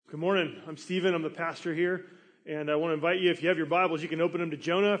Good morning. I'm Stephen. I'm the pastor here. And I want to invite you, if you have your Bibles, you can open them to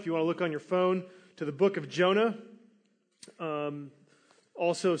Jonah. If you want to look on your phone to the book of Jonah.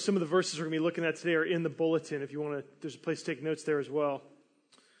 Also, some of the verses we're going to be looking at today are in the bulletin. If you want to, there's a place to take notes there as well.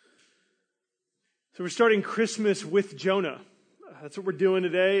 So we're starting Christmas with Jonah. That's what we're doing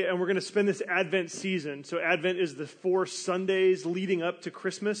today. And we're going to spend this Advent season. So Advent is the 4 Sundays leading up to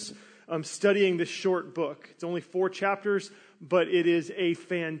Christmas. Studying this short book. It's only 4 chapters, but it is a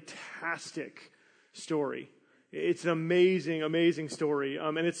fantastic story. It's an amazing, amazing story.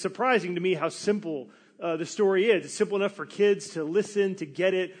 And it's surprising to me how simple the story is. It's simple enough for kids to listen, to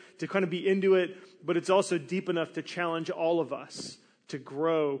get it, to kind of be into it, but it's also deep enough to challenge all of us to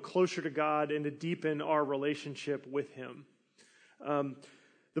grow closer to God and to deepen our relationship with Him.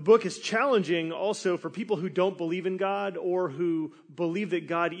 The book is challenging also for people who don't believe in God or who believe that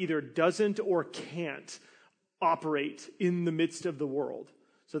God either doesn't or can't operate in the midst of the world.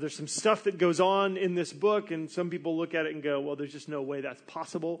 So there's some stuff that goes on in this book, and some people look at it and go, well, there's just no way that's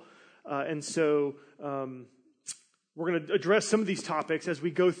possible. And so we're going to address some of these topics as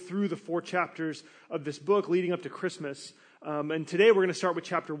we go through the 4 chapters of this book leading up to Christmas. And today we're going to start with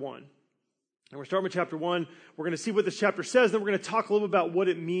chapter 1. And we're starting with chapter 1. We're going to see what this chapter says. Then we're going to talk a little bit about what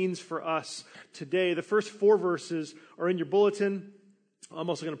it means for us today. The first 4 verses are in your bulletin. I'm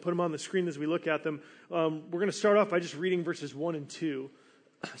also going to put them on the screen as we look at them. We're going to start off by just reading verses 1 and 2.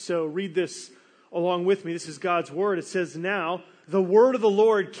 So read this along with me. This is God's word. It says, "Now the word of the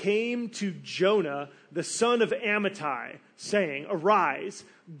Lord came to Jonah, the son of Amittai, saying, 'Arise,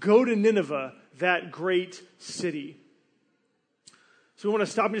 go to Nineveh, that great city.'" So we want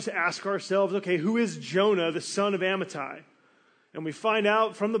to stop and just ask ourselves, okay, who is Jonah, the son of Amittai? And we find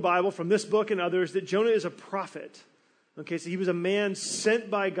out from the Bible, from this book and others, that Jonah is a prophet. Okay, so he was a man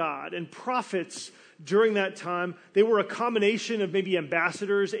sent by God. And prophets during that time, they were a combination of maybe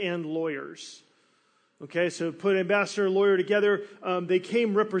ambassadors and lawyers. Okay, so put ambassador and lawyer together. They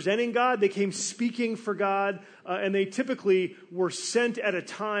came representing God. They came speaking for God. And they typically were sent at a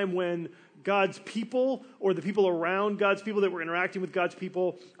time when God's people or the people around God's people that were interacting with God's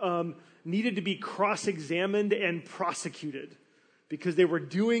people needed to be cross-examined and prosecuted because they were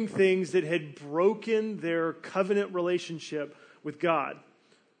doing things that had broken their covenant relationship with God.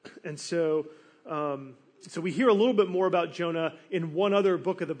 And so we hear a little bit more about Jonah in one other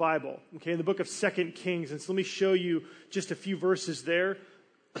book of the Bible, okay, in the book of 2 Kings. And so let me show you just a few verses there.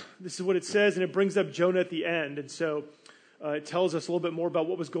 This is what it says, and it brings up Jonah at the end. And so it tells us a little bit more about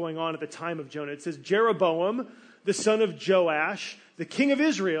what was going on at the time of Jonah. It says, "Jeroboam, the son of Joash, the king of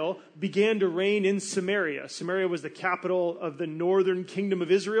Israel, began to reign in Samaria." Samaria was the capital of the northern kingdom of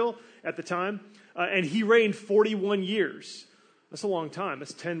Israel at the time. And he reigned 41 years. That's a long time.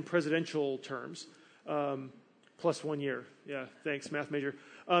 That's 10 presidential terms. Plus 1 year. Yeah, thanks, math major.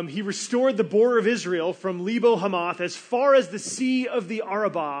 He restored the border of Israel from Lebo Hamath as far as the sea of the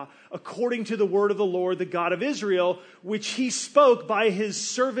Arabah, according to the word of the Lord, the God of Israel, which he spoke by his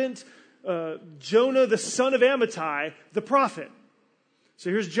servant Jonah, the son of Amittai, the prophet.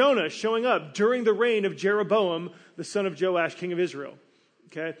 So here's Jonah showing up during the reign of Jeroboam, the son of Joash, king of Israel.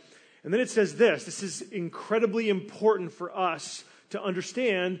 Okay, and then it says this. This is incredibly important for us to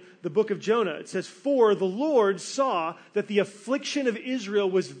understand the book of Jonah. It says, "For the Lord saw that the affliction of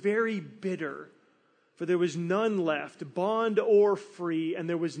Israel was very bitter, for there was none left, bond or free, and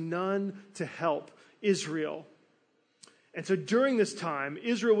there was none to help Israel." And so during this time,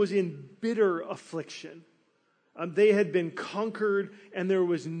 Israel was in bitter affliction. They had been conquered, and there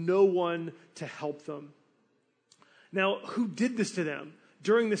was no one to help them. Now, who did this to them?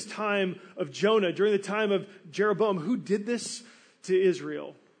 During this time of Jonah, during the time of Jeroboam, who did this to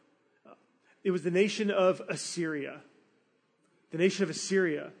Israel? It was the nation of Assyria. The nation of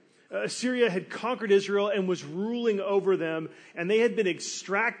Assyria. Assyria had conquered Israel and was ruling over them, and they had been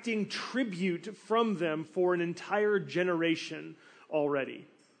extracting tribute from them for an entire generation already.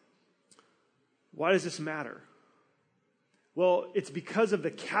 Why does this matter? Well, it's because of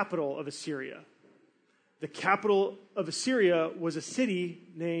the capital of Assyria. The capital of Assyria was a city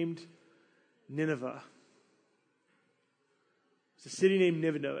named Nineveh. It's a city named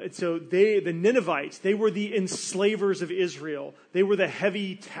Nineveh. And so the Ninevites, they were the enslavers of Israel. They were the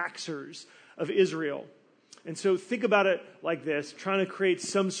heavy taxers of Israel. And so think about it like this, trying to create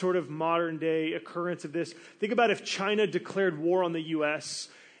some sort of modern day occurrence of this. Think about if China declared war on the U.S.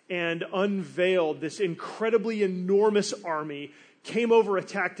 and unveiled this incredibly enormous army, came over,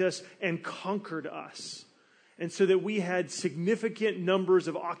 attacked us, and conquered us. And so that we had significant numbers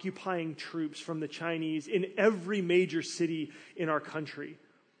of occupying troops from the Chinese in every major city in our country.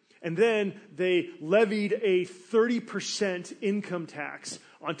 And then they levied a 30% income tax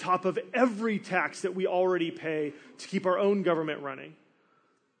on top of every tax that we already pay to keep our own government running.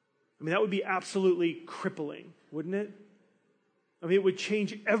 I mean, that would be absolutely crippling, wouldn't it? I mean, it would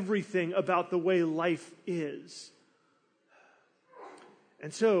change everything about the way life is.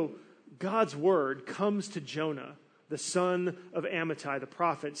 And so, God's word comes to Jonah, the son of Amittai, the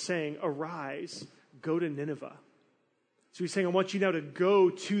prophet, saying, "Arise, go to Nineveh." So he's saying, I want you now to go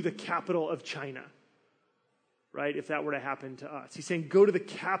to the capital of China, right? If that were to happen to us. He's saying, go to the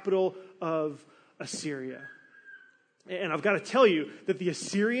capital of Assyria. And I've got to tell you that the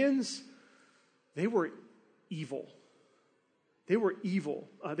Assyrians, they were evil. They were evil.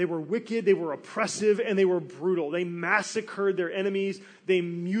 They were wicked, they were oppressive, and they were brutal. They massacred their enemies. They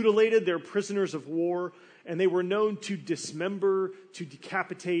mutilated their prisoners of war. And they were known to dismember, to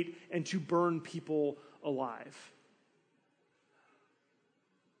decapitate, and to burn people alive.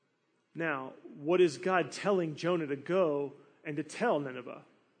 Now, what is God telling Jonah to go and to tell Nineveh?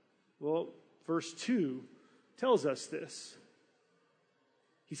 Well, verse 2 tells us this.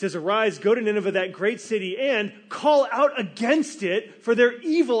 He says, "Arise, go to Nineveh, that great city, and call out against it, for their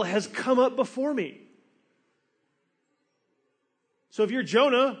evil has come up before me." So if you're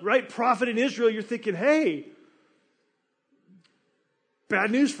Jonah, right, prophet in Israel, you're thinking, hey,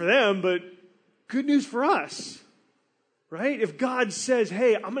 bad news for them, but good news for us, right? If God says,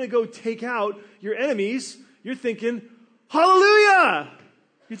 hey, I'm going to go take out your enemies, you're thinking, hallelujah!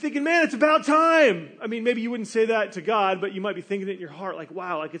 You're thinking, man, it's about time. I mean, maybe you wouldn't say that to God, but you might be thinking it in your heart, like,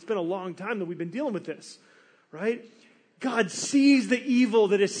 wow, like it's been a long time that we've been dealing with this, right? God sees the evil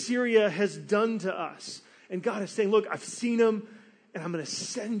that Assyria has done to us. And God is saying, look, I've seen them, and I'm going to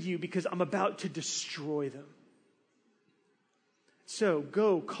send you because I'm about to destroy them. So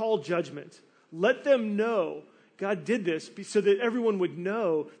go, call judgment. Let them know God did this so that everyone would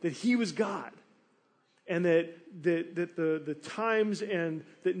know that he was God. And that the times and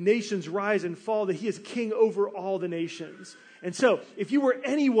that nations rise and fall, that he is king over all the nations. And so, if you were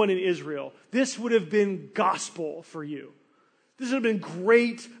anyone in Israel, this would have been gospel for you. This would have been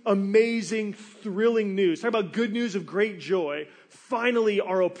great, amazing, thrilling news. Talk about good news of great joy. Finally,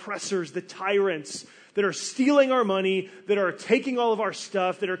 our oppressors, the tyrants that are stealing our money, that are taking all of our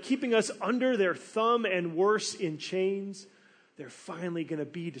stuff, that are keeping us under their thumb and worse in chains, they're finally going to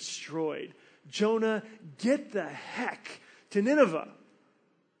be destroyed. Jonah, get the heck to Nineveh.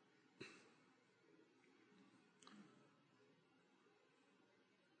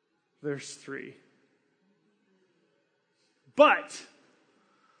 Verse 3. But,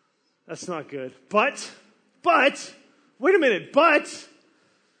 that's not good. But, wait a minute,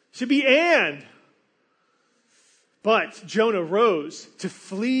 should be and. But Jonah rose to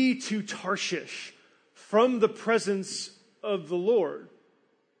flee to Tarshish from the presence of the Lord.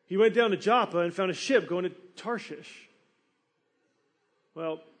 He went down to Joppa and found a ship going to Tarshish.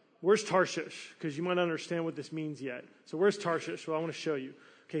 Well, where's Tarshish? Because you might not understand what this means yet. So where's Tarshish? Well, I want to show you.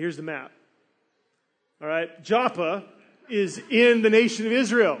 Okay, here's the map. All right, Joppa is in the nation of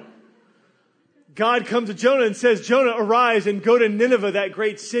Israel. God comes to Jonah and says, Jonah, arise and go to Nineveh, that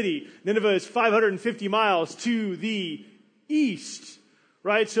great city. Nineveh is 550 miles to the east,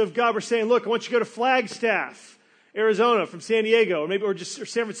 right? So if God were saying, look, I want you to go to Flagstaff, Arizona, from San Diego, or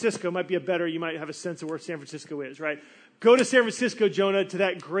San Francisco might be you might have a sense of where San Francisco is, right? Go to San Francisco, Jonah, to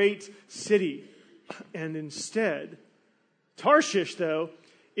that great city. And instead, Tarshish, though,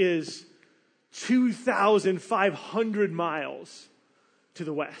 is 2,500 miles to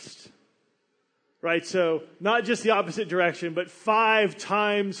the west. Right? So not just the opposite direction, but 5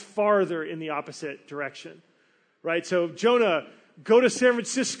 times farther in the opposite direction. Right? So Jonah, go to San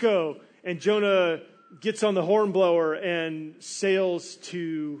Francisco, and Jonah gets on the hornblower and sails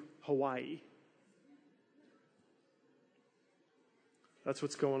to Hawaii. That's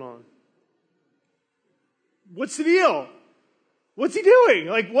what's going on. What's the deal? What's he doing?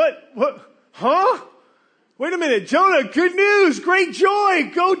 Like, what, huh? Wait a minute, Jonah, good news, great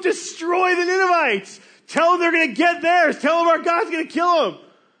joy, go destroy the Ninevites. Tell them they're going to get theirs. Tell them our God's going to kill them.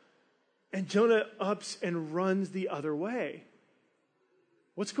 And Jonah ups and runs the other way.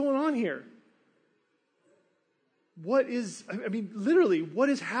 What's going on here? Literally, what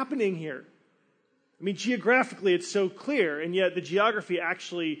is happening here? I mean, geographically, it's so clear, and yet the geography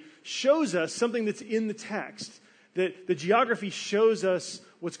actually shows us something that's in the text. That the geography shows us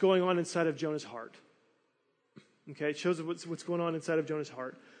what's going on inside of Jonah's heart. Okay, it shows us what's going on inside of Jonah's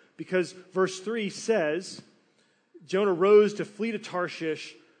heart. Because verse 3 says, Jonah rose to flee to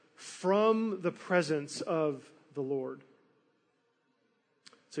Tarshish from the presence of the Lord.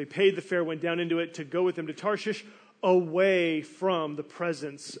 So he paid the fare, went down into it to go with them to Tarshish, away from the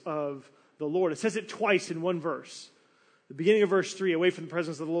presence of the Lord. It says it twice in one verse. The beginning of verse 3, away from the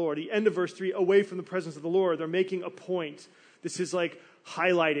presence of the Lord. The end of verse 3, away from the presence of the Lord. They're making a point. This is like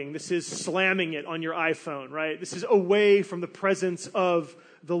highlighting. This is slamming it on your iPhone, right? This is away from the presence of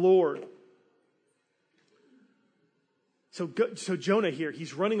the Lord. So Jonah here,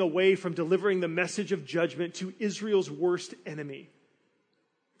 he's running away from delivering the message of judgment to Israel's worst enemy.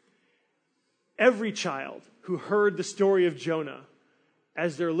 Every child who heard the story of Jonah,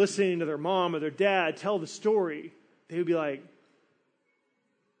 as they're listening to their mom or their dad tell the story, they would be like,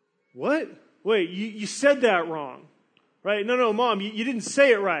 what? Wait, you said that wrong, right? No, Mom, you didn't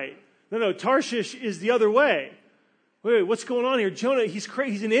say it right. No, Tarshish is the other way. Wait, what's going on here? Jonah, he's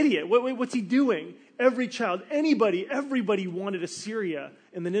crazy. He's an idiot. What's he doing? Every child, everybody wanted Assyria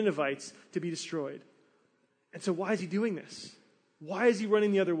and the Ninevites to be destroyed. And so why is he doing this? Why is he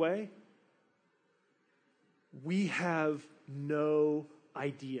running the other way? We have no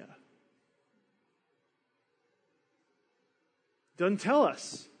idea. Doesn't tell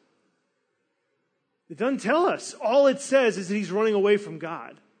us. It doesn't tell us. All it says is that he's running away from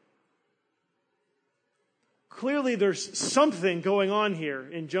God. Clearly there's something going on here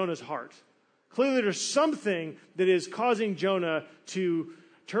in Jonah's heart. Clearly there's something that is causing Jonah to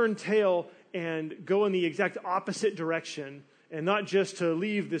turn tail and go in the exact opposite direction, and not just to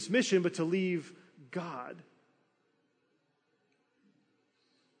leave this mission, but to leave God.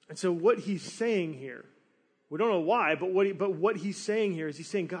 And so what he's saying here, we don't know why, but what he's saying here is he's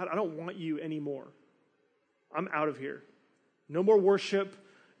saying, God, I don't want you anymore. I'm out of here. No more worship,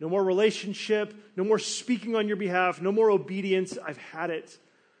 no more relationship, no more speaking on your behalf, no more obedience. I've had it.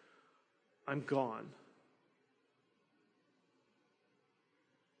 I'm gone.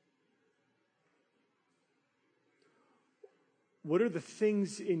 What are the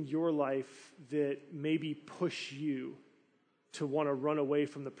things in your life that maybe push you to want to run away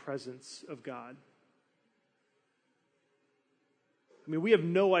from the presence of God? I mean, we have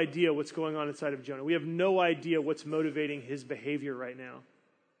no idea what's going on inside of Jonah. We have no idea what's motivating his behavior right now.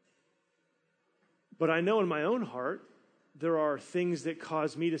 But I know in my own heart, there are things that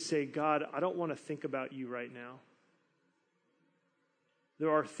cause me to say, God, I don't want to think about you right now.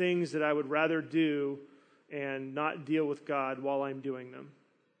 There are things that I would rather do and not deal with God while I'm doing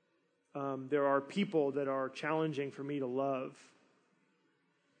them. There are people that are challenging for me to love.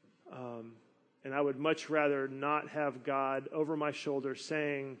 And I would much rather not have God over my shoulder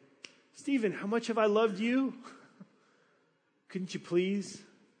saying, Stephen, how much have I loved you? Couldn't you please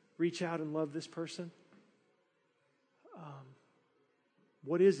reach out and love this person?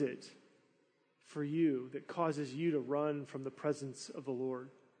 What is it for you that causes you to run from the presence of the Lord?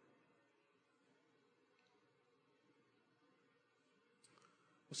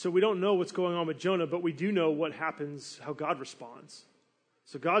 So we don't know what's going on with Jonah, but we do know what happens, how God responds.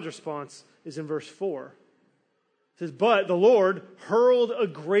 So God's response is in verse 4. It says, but the Lord hurled a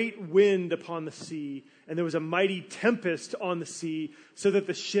great wind upon the sea, and there was a mighty tempest on the sea, so that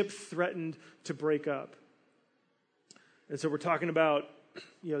the ship threatened to break up. And so we're talking about,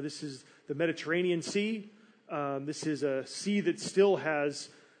 this is the Mediterranean Sea. This is a sea that still has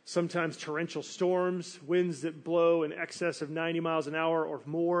sometimes torrential storms, winds that blow in excess of 90 miles an hour or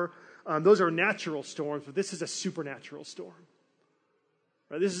more. Those are natural storms, but this is a supernatural storm.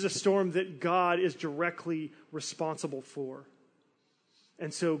 Right? This is a storm that God is directly responsible for.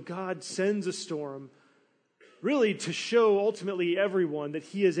 And so God sends a storm really to show ultimately everyone that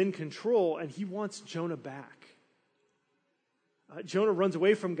he is in control and he wants Jonah back. Jonah runs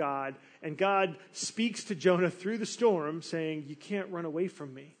away from God, and God speaks to Jonah through the storm saying, you can't run away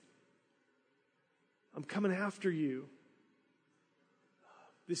from me. I'm coming after you.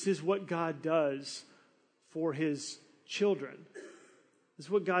 This is what God does for his children. This is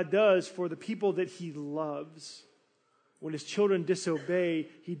what God does for the people that he loves. When his children disobey,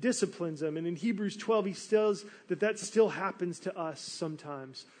 he disciplines them. And in Hebrews 12, he says that still happens to us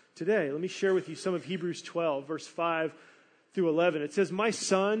sometimes today. Let me share with you some of Hebrews 12, verse 5 through 11. It says, my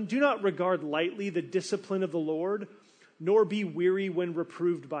son, do not regard lightly the discipline of the Lord, nor be weary when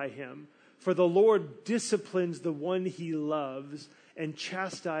reproved by him. For the Lord disciplines the one he loves and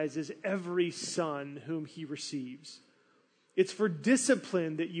chastises every son whom he receives. It's for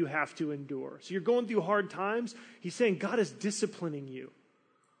discipline that you have to endure. So you're going through hard times. He's saying God is disciplining you.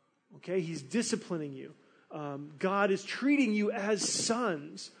 Okay, he's disciplining you. God is treating you as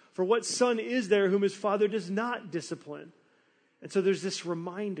sons. For what son is there whom his father does not discipline? And so there's this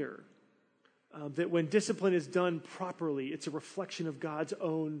reminder that when discipline is done properly, it's a reflection of God's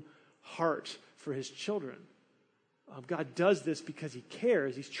own heart for his children. God does this because he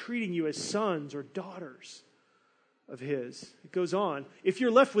cares. He's treating you as sons or daughters. of his. It goes on. If you're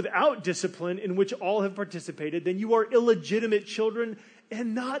left without discipline in which all have participated, then you are illegitimate children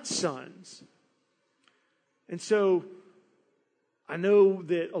and not sons. And so I know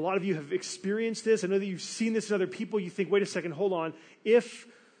that a lot of you have experienced this. I know that you've seen this in other people. You think, wait a second, hold on. If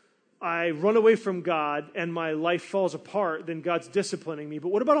I run away from God and my life falls apart, then God's disciplining me. But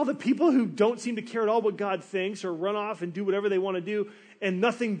what about all the people who don't seem to care at all what God thinks or run off and do whatever they want to do and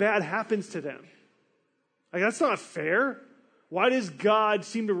nothing bad happens to them? Like, that's not fair. Why does God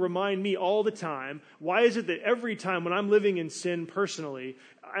seem to remind me all the time? Why is it that every time when I'm living in sin personally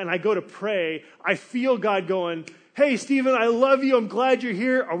and I go to pray, I feel God going, hey, Stephen, I love you. I'm glad you're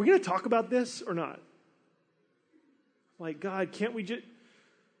here. Are we going to talk about this or not? Like, God, can't we just...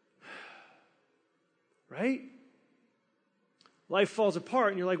 Right? Life falls apart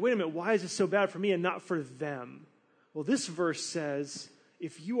and you're like, wait a minute, why is this so bad for me and not for them? Well, this verse says,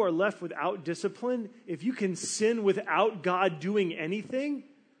 if you are left without discipline, if you can sin without God doing anything,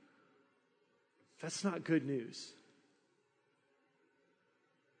 that's not good news.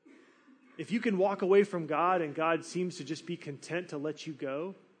 If you can walk away from God and God seems to just be content to let you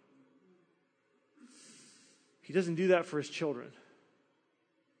go, he doesn't do that for his children.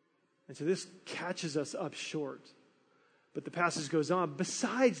 And so this catches us up short. But the passage goes on.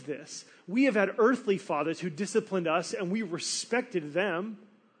 Besides this, we have had earthly fathers who disciplined us and we respected them.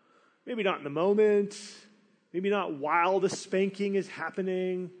 Maybe not in the moment. Maybe not while the spanking is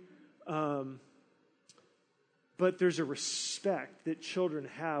happening. But there's a respect that children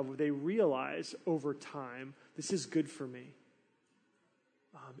have where they realize over time, this is good for me.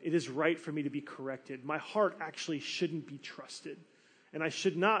 It is right for me to be corrected. My heart actually shouldn't be trusted. And I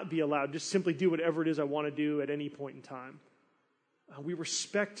should not be allowed to just simply do whatever it is I want to do at any point in time. We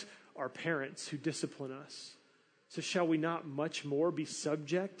respect our parents who discipline us. So shall we not much more be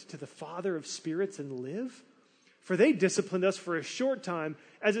subject to the Father of spirits and live? For they disciplined us for a short time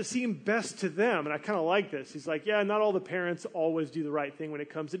as it seemed best to them. And I kind of like this. He's like, yeah, not all the parents always do the right thing when it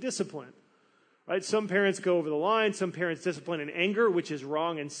comes to discipline. Right? Some parents go over the line. Some parents discipline in anger, which is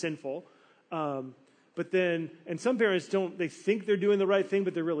wrong and sinful. And some parents they think they're doing the right thing,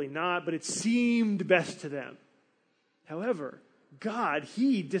 but they're really not, but it seemed best to them. However, God,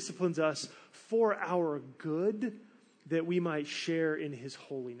 he disciplines us for our good, that we might share in his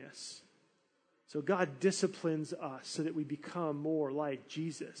holiness. So God disciplines us so that we become more like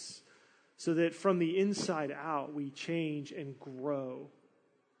Jesus, so that from the inside out we change and grow.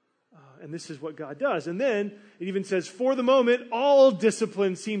 And this is what God does. And then it even says, for the moment, all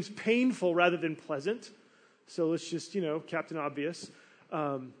discipline seems painful rather than pleasant. So let's just, Captain Obvious.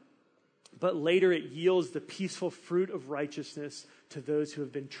 But later it yields the peaceful fruit of righteousness to those who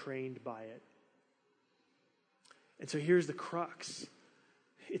have been trained by it. And so here's the crux.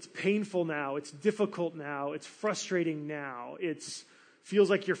 It's painful now. It's difficult now. It's frustrating now. It feels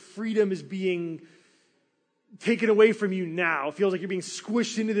like your freedom is being taken away from you now. It feels like you're being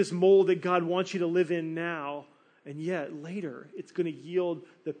squished into this mold that God wants you to live in now. And yet, later, it's going to yield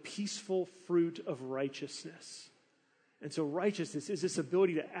the peaceful fruit of righteousness. And so righteousness is this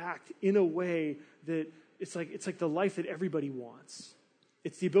ability to act in a way that it's like the life that everybody wants.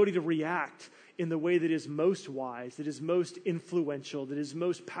 It's the ability to react in the way that is most wise, that is most influential, that is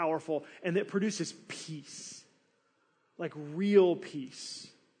most powerful, and that produces peace. Like real peace.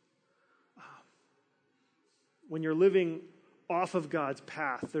 When you're living off of God's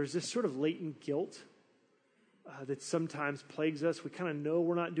path, there's this sort of latent guilt that sometimes plagues us. We kind of know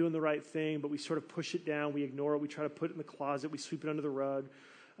we're not doing the right thing, but we sort of push it down. We ignore it. We try to put it in the closet. We sweep it under the rug.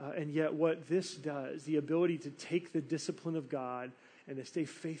 And yet what this does, the ability to take the discipline of God and to stay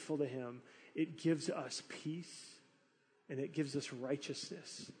faithful to him, it gives us peace and it gives us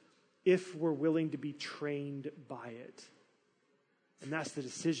righteousness if we're willing to be trained by it. And that's the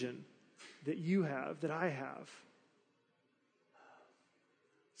decision that you have, that I have.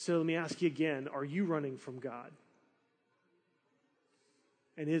 So let me ask you again, are you running from God?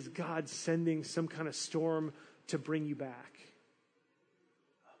 And is God sending some kind of storm to bring you back?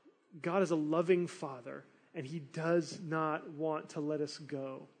 God is a loving Father, and he does not want to let us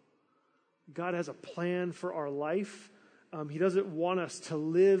go. God has a plan for our life. He doesn't want us to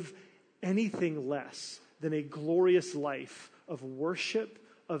live anything less than a glorious life of worship,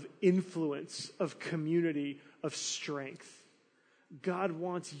 of influence, of community, of strength. God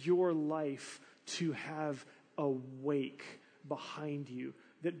wants your life to have a wake behind you,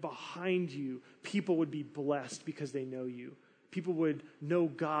 that behind you, people would be blessed because they know you. People would know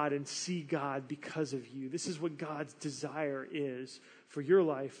God and see God because of you. This is what God's desire is for your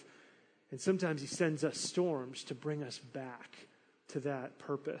life. And sometimes he sends us storms to bring us back to that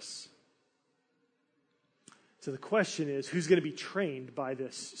purpose. So the question is, who's going to be trained by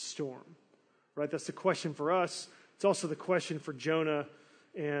this storm? Right? That's the question for us. It's also the question for Jonah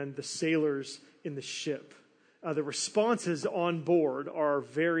and the sailors in the ship. The responses on board are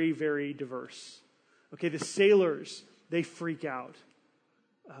very, very diverse. Okay, the sailors, they freak out.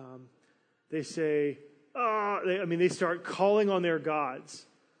 They say, they start calling on their gods.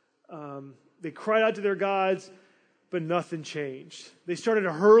 They cried out to their gods, but nothing changed. They started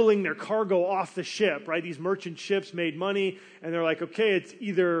hurling their cargo off the ship, right? These merchant ships made money, and they're like, okay, it's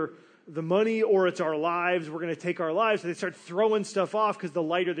either the money or it's our lives. We're going to take our lives. So they start throwing stuff off because the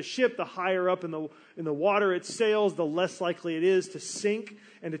lighter the ship, the higher up in the water it sails, the less likely it is to sink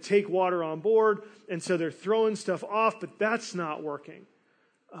and to take water on board. And so they're throwing stuff off, but that's not working.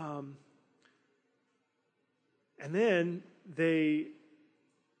 And then they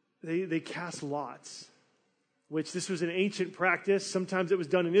cast lots, which this was an ancient practice. Sometimes it was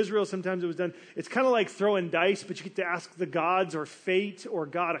done in Israel. Sometimes it was done. It's kind of like throwing dice, but you get to ask the gods or fate or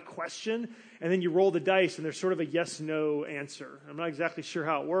God a question, and then you roll the dice, and there's sort of a yes-no answer. I'm not exactly sure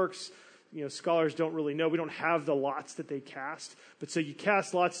how it works. Scholars don't really know. We don't have the lots that they cast. But so you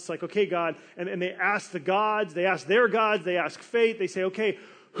cast lots. It's like, okay, God. And they ask the gods. They ask their gods. They ask fate. They say, okay,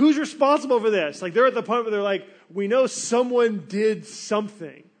 who's responsible for this? Like, they're at the point where they're like, we know someone did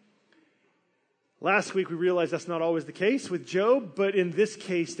something. Last week, we realized that's not always the case with Job, but in this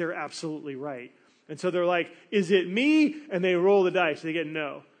case, they're absolutely right. And so they're like, is it me? And they roll the dice. They get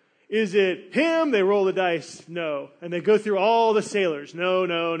no. Is it him? They roll the dice. No. And they go through all the sailors. No,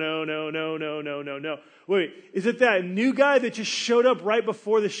 no, no, no, no, no, no, no, no. Wait, is it that new guy that just showed up right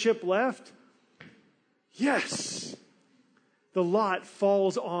before the ship left? Yes. The lot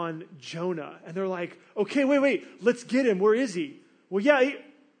falls on Jonah. And they're like, okay, wait, let's get him. Where is he? Well, yeah, I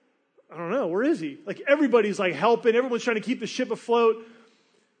don't know. Where is he? Like, everybody's like helping. Everyone's trying to keep the ship afloat. And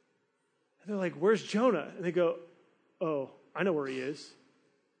they're like, where's Jonah? And they go, oh, I know where he is.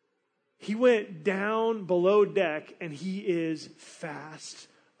 He went down below deck and he is fast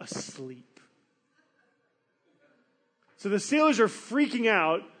asleep. So the sailors are freaking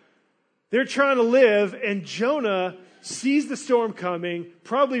out. They're trying to live, and Jonah sees the storm coming,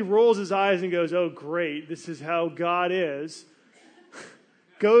 probably rolls his eyes and goes, oh, great, this is how God is.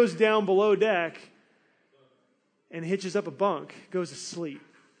 Goes down below deck and hitches up a bunk, goes to sleep.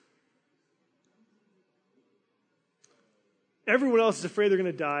 Everyone else is afraid they're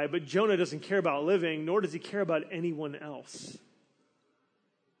going to die, but Jonah doesn't care about living, nor does he care about anyone else.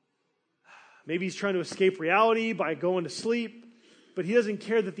 Maybe he's trying to escape reality by going to sleep, but he doesn't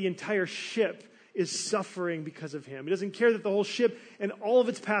care that the entire ship is suffering because of him. He doesn't care that the whole ship and all of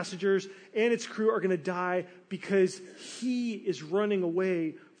its passengers and its crew are going to die because he is running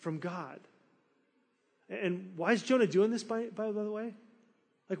away from God. And why is Jonah doing this, by the way?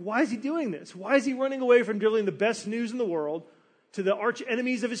 Like, why is he doing this? Why is he running away from delivering the best news in the world to the arch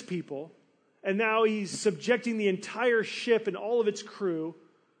enemies of his people? And now he's subjecting the entire ship and all of its crew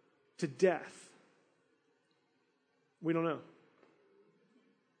to death. We don't know.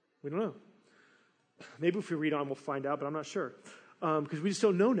 We don't know. Maybe if we read on, we'll find out, but I'm not sure. Because we just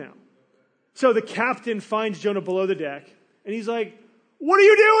don't know now. So the captain finds Jonah below the deck, and he's like, what are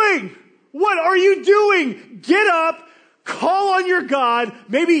you doing? What are you doing? Get up, call on your God.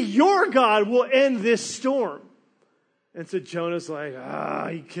 Maybe your God will end this storm. And so Jonah's like,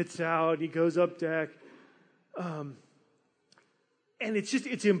 he gets out, he goes up deck. And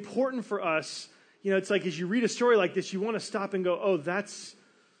it's important for us. It's like as you read a story like this, you want to stop and go, oh, that's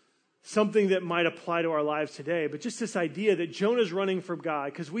something that might apply to our lives today. But just this idea that Jonah's running from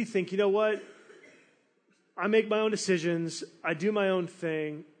God, because we think, you know what? I make my own decisions. I do my own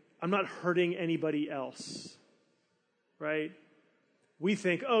thing. I'm not hurting anybody else. Right? We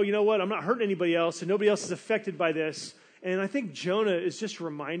think, oh, you know what? I'm not hurting anybody else, and nobody else is affected by this. And I think Jonah is just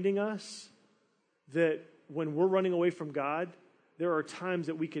reminding us that when we're running away from God, there are times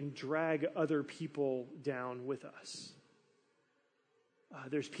that we can drag other people down with us.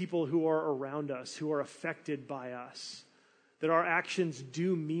 There's people who are around us, who are affected by us, that our actions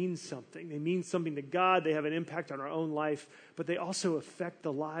do mean something. They mean something to God. They have an impact on our own life, but they also affect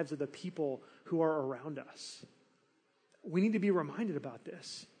the lives of the people who are around us. We need to be reminded about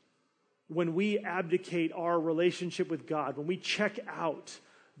this. When we abdicate our relationship with God, when we check out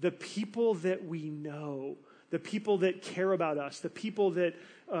the people that we know, the people that care about us, the people that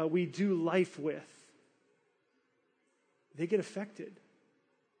we do life with, they get affected.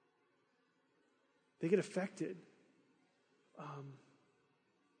 They get affected.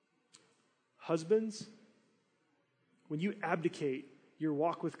 Husbands, when you abdicate your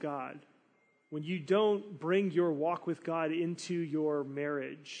walk with God, when you don't bring your walk with God into your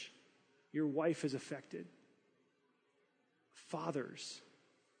marriage, your wife is affected. Fathers,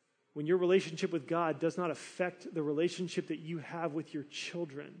 when your relationship with God does not affect the relationship that you have with your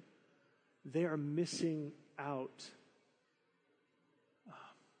children, they are missing out.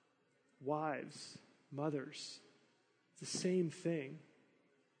 Wives, mothers, it's the same thing.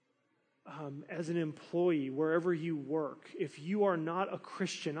 As an employee, wherever you work, if you are not a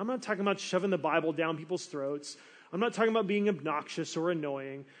Christian, I'm not talking about shoving the Bible down people's throats. I'm not talking about being obnoxious or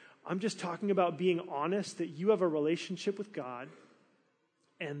annoying. I'm just talking about being honest that you have a relationship with God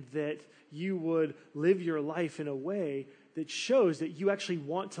and that you would live your life in a way that shows that you actually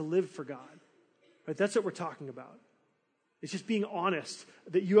want to live for God. Right? That's what we're talking about. It's just being honest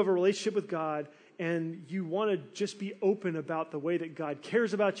that you have a relationship with God and you want to just be open about the way that God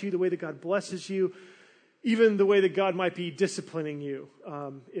cares about you, the way that God blesses you, even the way that God might be disciplining you,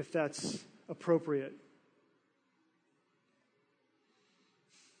 if that's appropriate.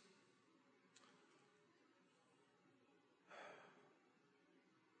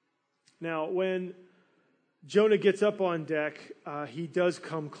 Now, when Jonah gets up on deck, he does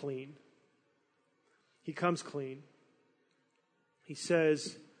come clean. He comes clean. He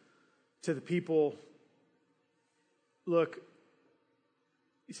says to the people, look,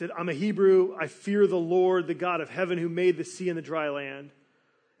 he said, I'm a Hebrew. I fear the Lord, the God of heaven, who made the sea and the dry land.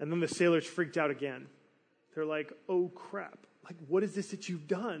 And then the sailors freaked out again. They're like, oh, crap. Like, what is this that you've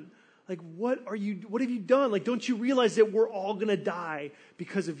done? Like, what have you done? Like, don't you realize that we're all going to die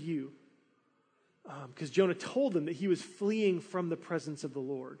because of you? Because Jonah told them that he was fleeing from the presence of the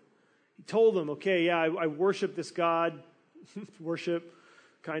Lord. He told them, okay, yeah, I worship this God. Worship,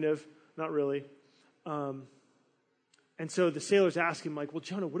 kind of, not really. And so the sailors ask him, like, well,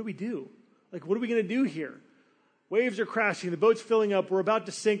 Jonah, what do we do? Like, what are we going to do here? Waves are crashing. The boat's filling up. We're about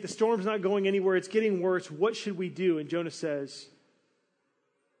to sink. The storm's not going anywhere. It's getting worse. What should we do? And Jonah says,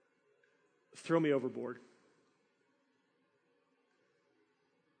 throw me overboard.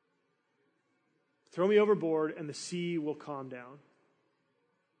 Throw me overboard and the sea will calm down.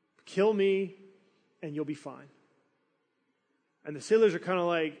 Kill me and you'll be fine. And the sailors are kind of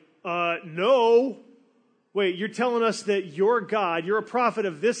like, no. Wait, you're telling us that your God, you're a prophet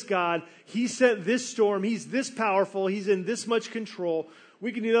of this God. He sent this storm. He's this powerful. He's in this much control.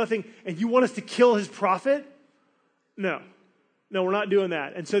 We can do nothing. And you want us to kill his prophet? No, we're not doing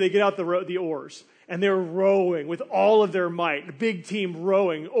that. And so they get out the oars. And they're rowing with all of their might. The big team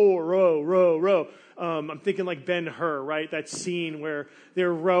rowing. Oh, row, row, row. I'm thinking like Ben-Hur, right? That scene where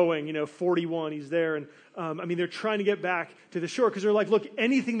they're rowing, 41, he's there. And they're trying to get back to the shore because they're like, look,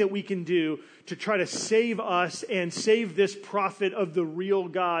 anything that we can do to try to save us and save this prophet of the real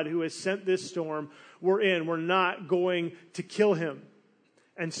God who has sent this storm, we're in. We're not going to kill him.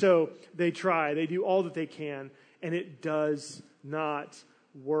 And so they try. They do all that they can, and it does not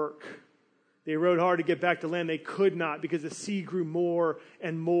work. They rowed hard to get back to land. They could not because the sea grew more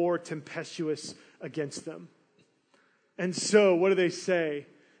and more tempestuous against them. And so what do they say?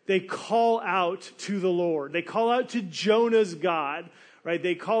 They call out to the Lord. They call out to Jonah's God, right?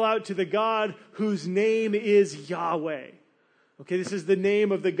 They call out to the God whose name is Yahweh. Okay, this is the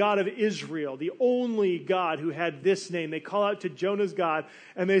name of the God of Israel, the only God who had this name. They call out to Jonah's God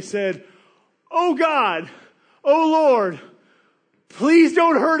and they said, oh God, oh Lord, please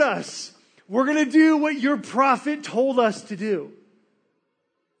don't hurt us. We're going to do what your prophet told us to do.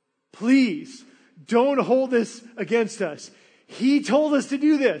 Please don't hold this against us. He told us to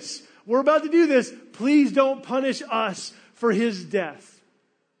do this. We're about to do this. Please don't punish us for his death.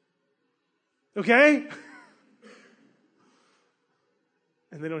 Okay?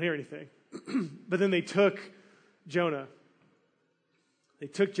 And they don't hear anything. But then they took Jonah. They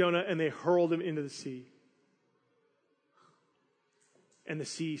took Jonah and they hurled him into the sea. And the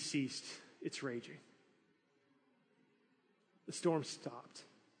sea ceased its raging. The storm stopped.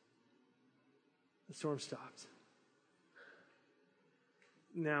 The storm stopped.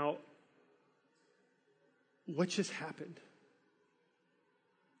 Now, what just happened?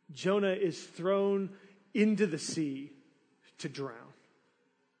 Jonah is thrown into the sea to drown.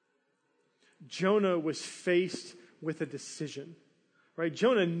 Jonah was faced with a decision, right?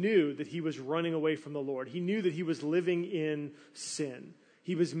 Jonah knew that he was running away from the Lord. He knew that he was living in sin.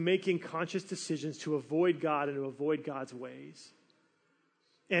 He was making conscious decisions to avoid God and to avoid God's ways.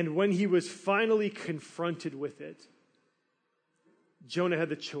 And when he was finally confronted with it, Jonah had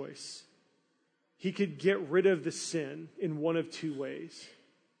the choice. He could get rid of the sin in one of two ways.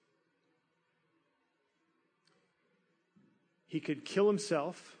 He could kill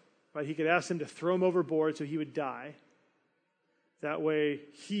himself, right? He could ask them to throw him overboard so he would die. That way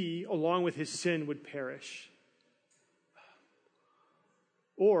he, along with his sin, would perish.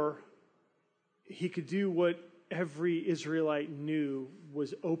 Or he could do what every Israelite knew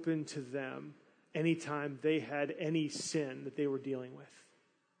was open to them anytime they had any sin that they were dealing with.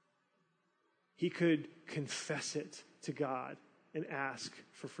 He could confess it to God and ask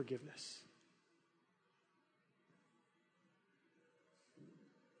for forgiveness.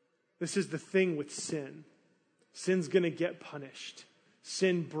 This is the thing with sin. Sin's going to get punished.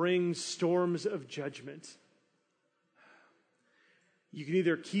 Sin brings storms of judgment. You can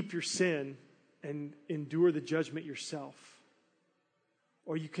either keep your sin and endure the judgment yourself,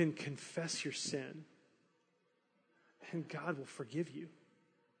 or you can confess your sin, and God will forgive you.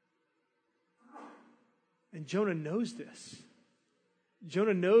 And Jonah knows this.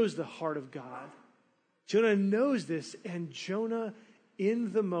 Jonah knows the heart of God. Jonah knows this, and Jonah,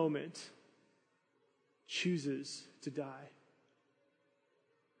 in the moment, chooses to die.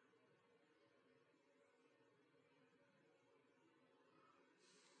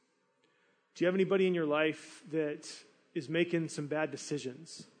 Do you have anybody in your life that is making some bad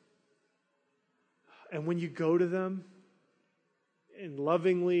decisions? And when you go to them and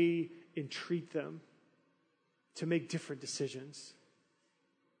lovingly entreat them to make different decisions,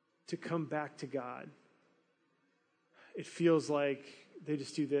 to come back to God, it feels like they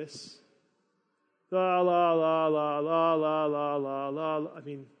just do this. La, la, la, la, la, la, la, la, la. I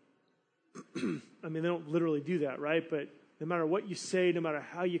mean, they don't literally do that, right? But no matter what you say, no matter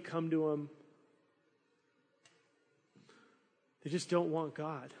how you come to them, they just don't want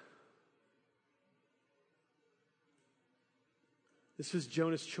God. This was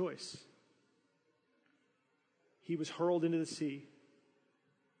Jonah's choice. He was hurled into the sea,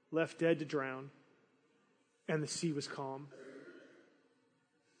 left dead to drown, and the sea was calm.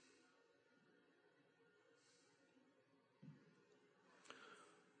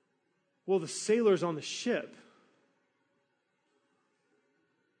 Well, the sailors on the ship,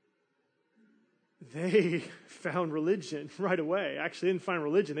 they found religion right away. Actually, they didn't find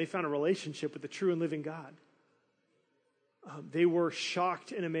religion. They found a relationship with the true and living God. They were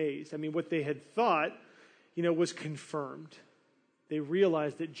shocked and amazed. I mean, what they had thought, was confirmed. They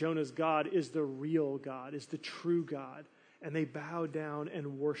realized that Jonah's God is the real God, is the true God. And they bowed down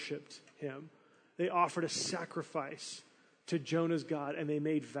and worshiped him. They offered a sacrifice to Jonah's God, and they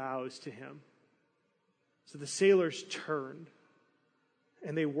made vows to him. So the sailors turned,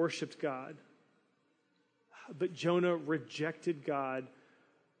 and they worshiped God. But Jonah rejected God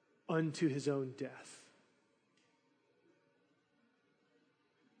unto his own death.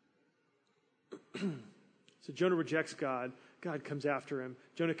 So Jonah rejects God. God comes after him.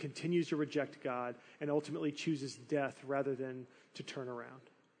 Jonah continues to reject God and ultimately chooses death rather than to turn around.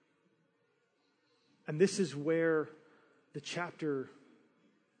 And this is where the chapter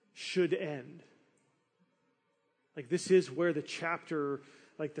should end. Like, this is where the chapter,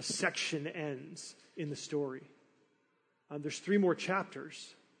 like the section ends in the story. There's 3 more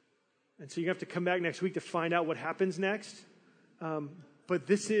chapters. And so you have to come back next week to find out what happens next. But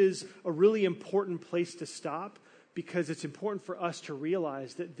this is a really important place to stop, because it's important for us to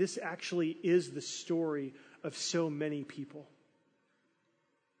realize that this actually is the story of so many people.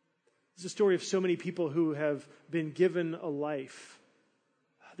 It's a story of so many people who have been given a life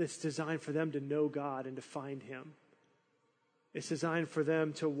that's designed for them to know God and to find him. It's designed for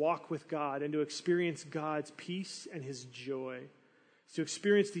them to walk with God and to experience God's peace and his joy. It's to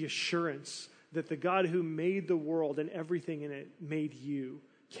experience the assurance that the God who made the world and everything in it made you,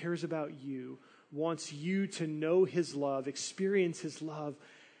 cares about you, wants you to know his love, experience his love,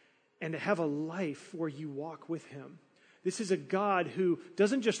 and to have a life where you walk with him. This is a God who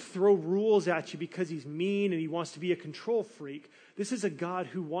doesn't just throw rules at you because he's mean and he wants to be a control freak. This is a God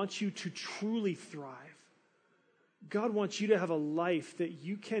who wants you to truly thrive. God wants you to have a life that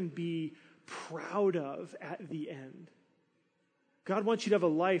you can be proud of at the end. God wants you to have a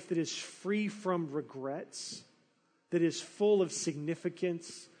life that is free from regrets, that is full of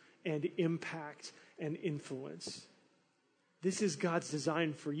significance and impact and influence. This is God's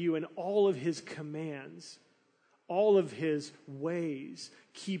design for you, and all of his commands, all of his ways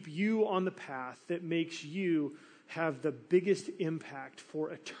keep you on the path that makes you have the biggest impact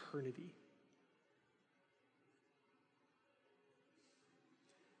for eternity.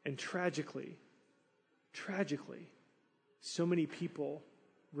 And tragically, so many people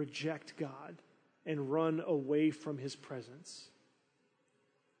reject God and run away from his presence.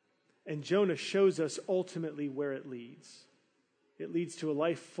 And Jonah shows us ultimately where it leads. It leads to a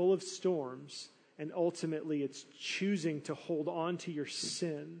life full of storms, and ultimately it's choosing to hold on to your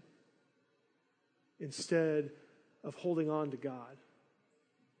sin instead of holding on to God.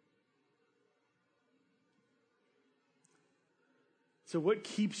 So what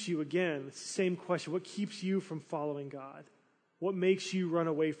keeps you, again, it's the same question, what keeps you from following God? What makes you run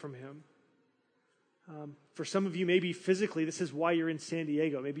away from him? For some of you, maybe physically, this is why you're in San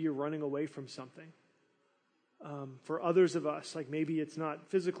Diego. Maybe you're running away from something. For others of us, like maybe it's not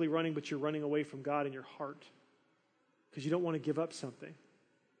physically running, but you're running away from God in your heart because you don't want to give up something.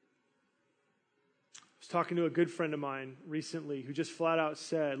 I was talking to a good friend of mine recently who just flat out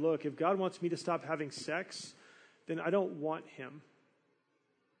said, look, if God wants me to stop having sex, then I don't want him.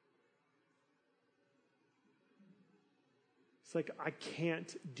 It's like, I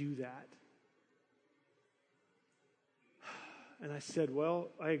can't do that. And I said, well,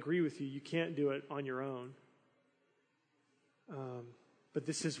 I agree with you. You can't do it on your own. But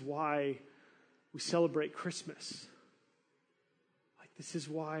this is why we celebrate Christmas. Like, this is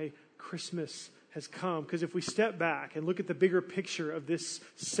why Christmas has come. Because if we step back and look at the bigger picture of this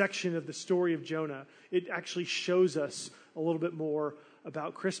section of the story of Jonah, it actually shows us a little bit more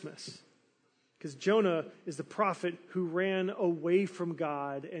about Christmas. Because Jonah is the prophet who ran away from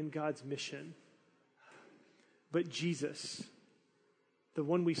God and God's mission. But Jesus, the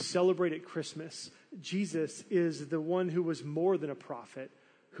one we celebrate at Christmas, Jesus is the one who was more than a prophet,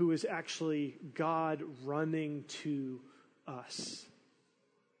 who is actually God running to us.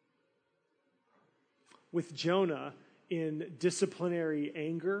 With Jonah in disciplinary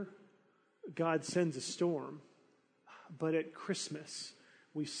anger, God sends a storm. But at Christmas,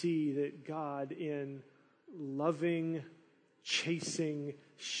 we see that God in loving, chasing,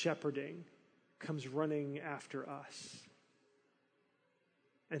 shepherding comes running after us.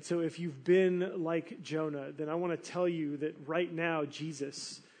 And so if you've been like Jonah, then I want to tell you that right now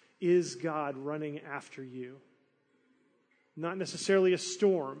Jesus is God running after you. Not necessarily a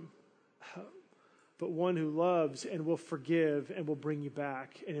storm, but one who loves and will forgive and will bring you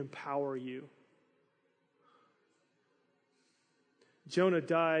back and empower you. Jonah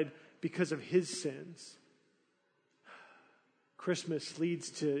died because of his sins. Christmas leads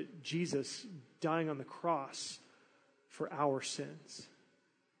to Jesus dying on the cross for our sins.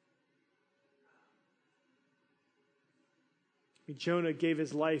 Jonah gave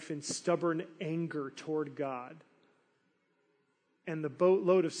his life in stubborn anger toward God, and the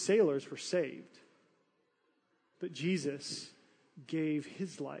boatload of sailors were saved. But Jesus gave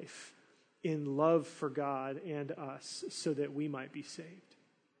his life in love for God and us so that we might be saved.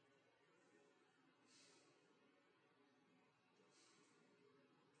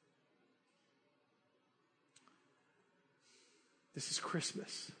 This is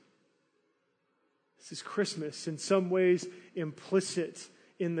Christmas. This is Christmas. In some ways, implicit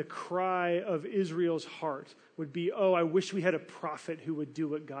in the cry of Israel's heart would be, oh, I wish we had a prophet who would do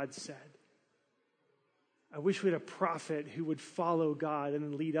what God said. I wish we had a prophet who would follow God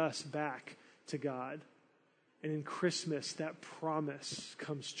and lead us back to God. And in Christmas, that promise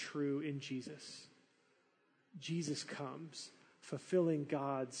comes true in Jesus. Jesus comes, fulfilling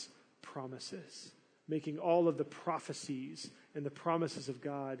God's promises, making all of the prophecies and the promises of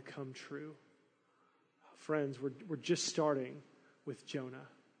God come true. Friends, we're just starting with Jonah.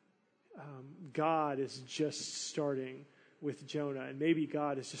 God is just starting with Jonah, and maybe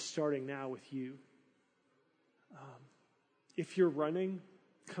God is just starting now with you. If you're running,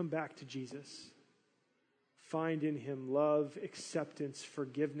 come back to Jesus. Find in him love, acceptance,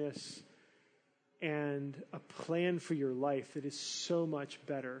 forgiveness, and a plan for your life that is so much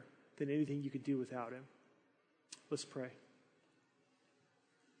better than anything you could do without him. Let's pray.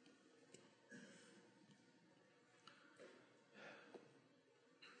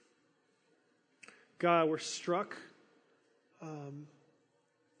 God, we're struck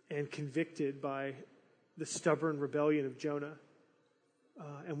and convicted by the stubborn rebellion of Jonah.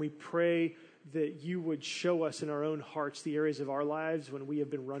 And we pray that you would show us in our own hearts the areas of our lives when we have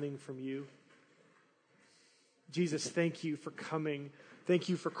been running from you. Jesus, thank you for coming. Thank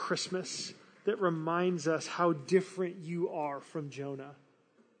you for Christmas that reminds us how different you are from Jonah.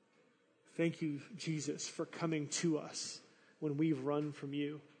 Thank you, Jesus, for coming to us when we've run from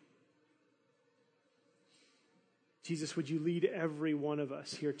you. Jesus, would you lead every one of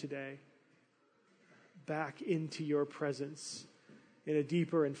us here today back into your presence in a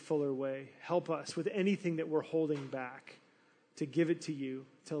deeper and fuller way? Help us with anything that we're holding back to give it to you,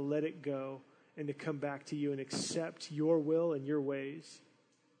 to let it go, and to come back to you and accept your will and your ways.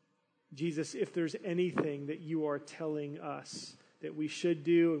 Jesus, if there's anything that you are telling us that we should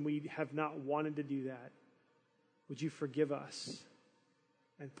do and we have not wanted to do that, would you forgive us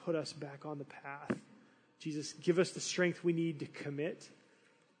and put us back on the path? Jesus, give us the strength we need to commit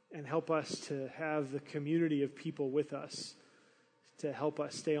and help us to have the community of people with us to help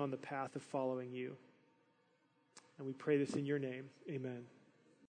us stay on the path of following you. And we pray this in your name. Amen.